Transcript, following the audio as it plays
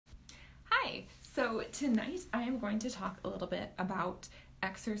So tonight I am going to talk a little bit about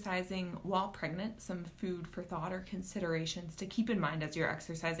exercising while pregnant, some food for thought or considerations to keep in mind as you're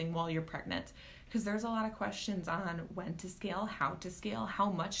exercising while you're pregnant, because there's a lot of questions on when to scale, how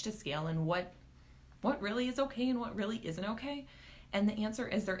much to scale, and what really is okay and what really isn't okay. And the answer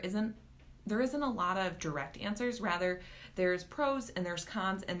is there isn't a lot of direct answers. Rather, there's pros and there's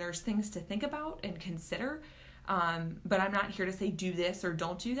cons and there's things to think about and consider. But I'm not here to say do this or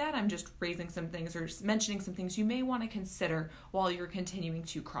don't do that. I'm just raising some things or mentioning some things you may want to consider while you're continuing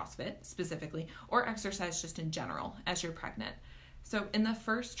to CrossFit specifically or exercise just in general as you're pregnant. So in the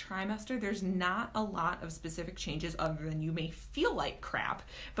first trimester, there's not a lot of specific changes other than you may feel like crap,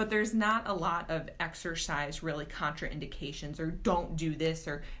 but there's not a lot of exercise really contraindications or don't do this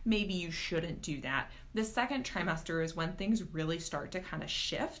or maybe you shouldn't do that. The second trimester is when things really start to kind of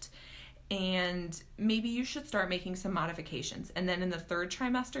shift. And maybe you should start making some modifications. And then in the third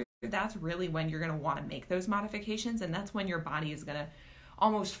trimester, that's really when you're going to want to make those modifications. And that's when your body is going to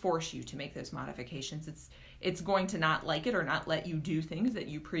almost force you to make those modifications. It's going to not like it or not let you do things that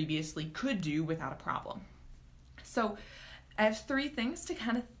you previously could do without a problem. So I have 3 things to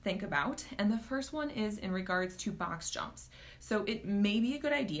kind of think about. And the first one is in regards to box jumps. So it may be a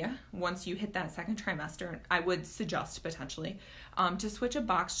good idea once you hit that second trimester, I would suggest potentially, to switch a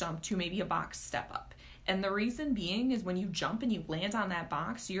box jump to maybe a box step up. And the reason being is when you jump and you land on that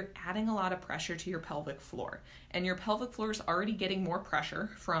box, you're adding a lot of pressure to your pelvic floor. And your pelvic floor is already getting more pressure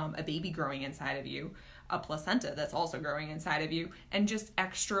from a baby growing inside of you, a placenta that's also growing inside of you, and just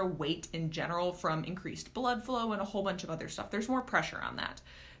extra weight in general from increased blood flow and a whole bunch of other stuff. There's more pressure on that.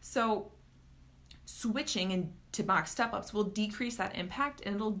 So switching into box step-ups will decrease that impact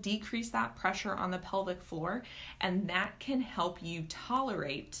and it'll decrease that pressure on the pelvic floor, and that can help you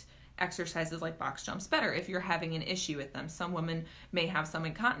tolerate exercises like box jumps better if you're having an issue with them. Some women may have some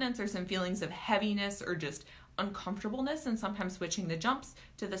incontinence or some feelings of heaviness or just uncomfortableness, and sometimes switching the jumps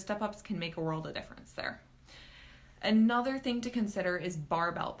to the step-ups can make a world of difference there. Another thing to consider is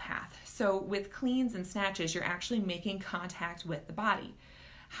barbell path. So with cleans and snatches, you're actually making contact with the body.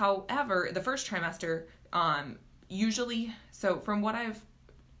 However, the first trimester, usually, so from what I've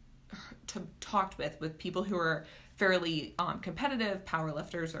talked with people who are fairly competitive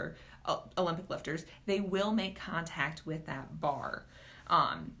powerlifters or Olympic lifters, they will make contact with that bar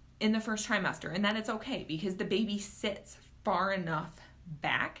in the first trimester, and that it's okay because the baby sits far enough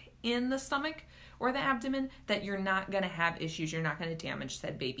back in the stomach or the abdomen that you're not going to have issues. You're not going to damage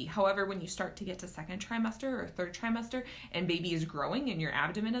said baby. However, when you start to get to second trimester or third trimester and baby is growing and your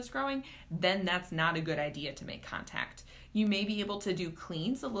abdomen is growing, then that's not a good idea to make contact. You may be able to do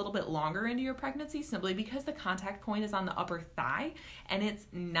cleans a little bit longer into your pregnancy simply because the contact point is on the upper thigh and it's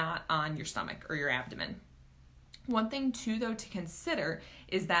not on your stomach or your abdomen. One thing too, though, to consider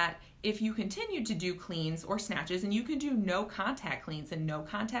is that if you continue to do cleans or snatches, and you can do no contact cleans and no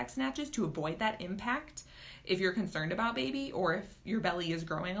contact snatches to avoid that impact if you're concerned about baby or if your belly is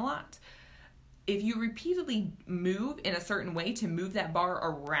growing a lot. If you repeatedly move in a certain way to move that bar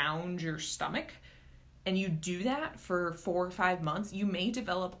around your stomach, and you do that for 4 or 5 months, you may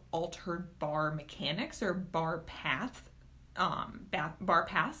develop altered bar mechanics or bar paths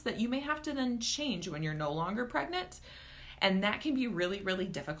that you may have to then change when you're no longer pregnant. And that can be really, really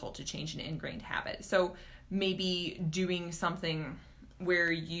difficult to change an ingrained habit. So maybe doing something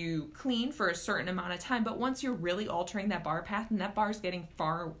where you clean for a certain amount of time, but once you're really altering that bar path and that bar is getting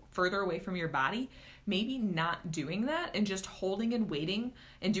further away from your body, maybe not doing that and just holding and waiting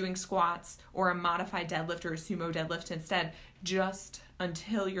and doing squats or a modified deadlift or a sumo deadlift instead, just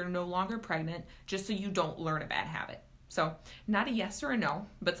until you're no longer pregnant, just so you don't learn a bad habit. So not a yes or a no,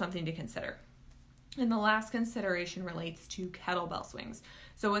 but something to consider. And the last consideration relates to kettlebell swings.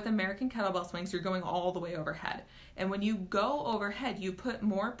 So with American kettlebell swings, you're going all the way overhead. And when you go overhead, you put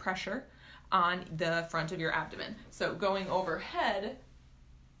more pressure on the front of your abdomen. So going overhead,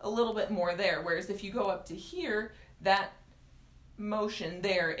 a little bit more there. Whereas if you go up to here, that motion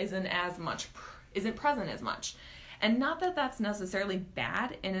there isn't present as much. And not that that's necessarily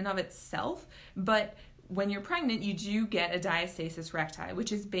bad in and of itself, but when you're pregnant, you do get a diastasis recti,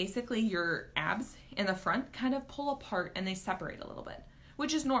 which is basically your abs in the front kind of pull apart and they separate a little bit,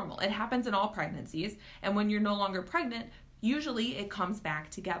 which is normal. It happens in all pregnancies. And when you're no longer pregnant, usually it comes back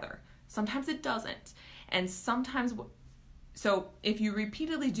together. Sometimes it doesn't. And sometimes, so if you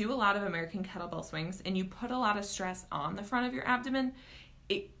repeatedly do a lot of American kettlebell swings and you put a lot of stress on the front of your abdomen,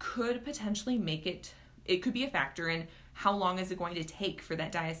 it could potentially it could be a factor in how long is it going to take for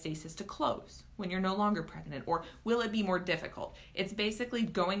that diastasis to close when you're no longer pregnant, or will it be more difficult? It's basically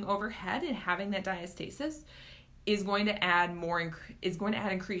going overhead and having that diastasis is going to add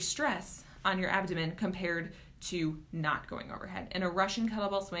increased stress on your abdomen compared to not going overhead. And a Russian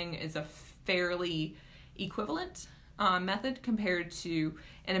kettlebell swing is a fairly equivalent method compared to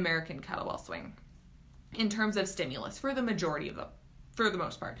an American kettlebell swing in terms of stimulus for the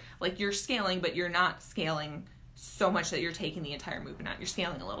most part. Like, you're scaling, but you're not scaling so much that you're taking the entire movement out. You're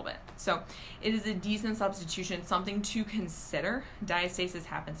scaling a little bit. So it is a decent substitution, something to consider. Diastasis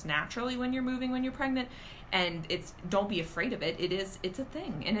happens naturally when you're moving when you're pregnant, and don't be afraid of it. It's a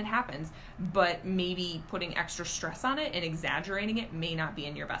thing and it happens, but maybe putting extra stress on it and exaggerating it may not be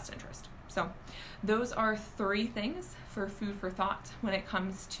in your best interest. So those are 3 things for food for thought when it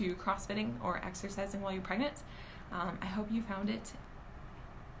comes to CrossFitting or exercising while you're pregnant. I hope you found it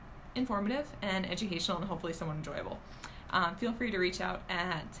informative and educational and hopefully somewhat enjoyable. Feel free to reach out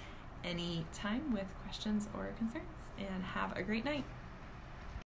at any time with questions or concerns, and have a great night.